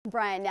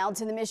Brian, now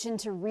to the mission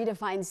to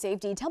redefine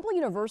safety. Temple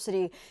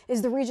University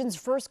is the region's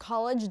first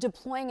college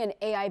deploying an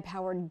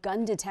AI-powered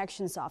gun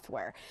detection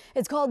software.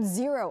 It's called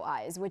Zero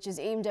Eyes, which is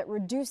aimed at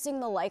reducing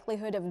the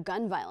likelihood of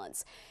gun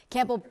violence.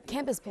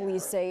 Campus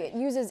police say it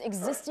uses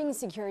existing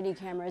security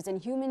cameras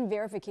and human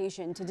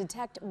verification to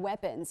detect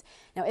weapons.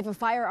 Now, if a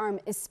firearm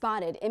is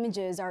spotted,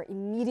 images are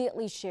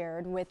immediately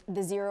shared with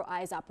the Zero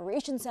Eyes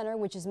Operations Center,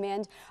 which is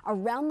manned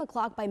around the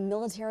clock by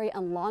military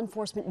and law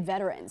enforcement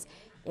veterans.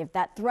 If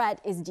that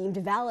threat is deemed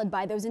valid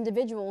by those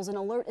individuals, an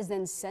alert is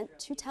then sent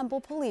to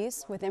Temple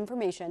Police with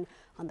information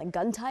on the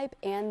gun type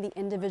and the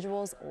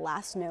individual's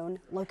last known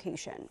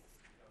location.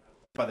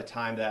 By the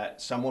time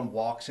that someone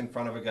walks in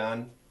front of a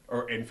gun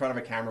or in front of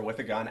a camera with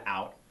a gun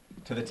out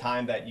to the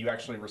time that you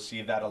actually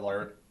receive that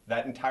alert,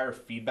 that entire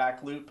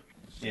feedback loop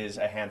is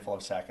a handful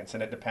of seconds,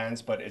 and it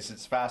depends, but it's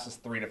as fast as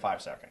 3 to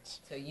 5 seconds.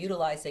 So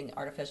utilizing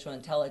artificial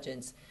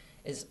intelligence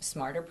is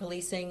smarter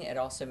policing. It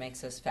also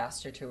makes us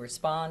faster to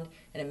respond,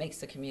 and it makes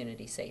the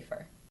community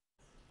safer.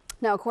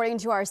 Now, according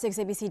to our 6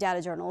 ABC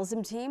data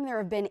journalism team, there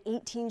have been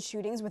 18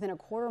 shootings within a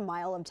quarter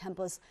mile of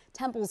Temple's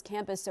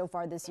campus so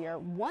far this year,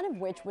 one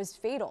of which was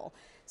fatal.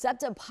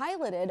 SEPTA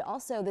piloted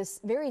also this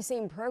very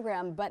same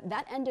program, but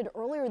that ended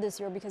earlier this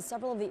year because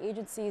several of the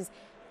agency's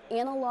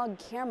analog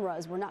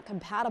cameras were not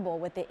compatible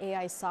with the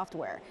AI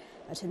software.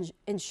 To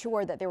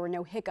ensure that there were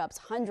no hiccups,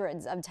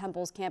 hundreds of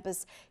Temple's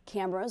campus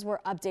cameras were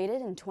updated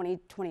in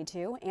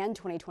 2022 and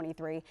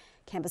 2023.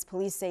 Campus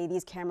police say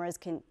these cameras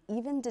can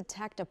even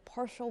detect a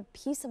partial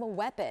piece of a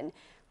weapon,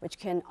 which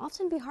can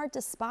often be hard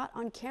to spot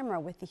on camera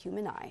with the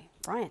human eye.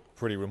 Brian.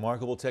 Pretty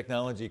remarkable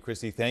technology,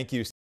 Christy. Thank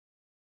you.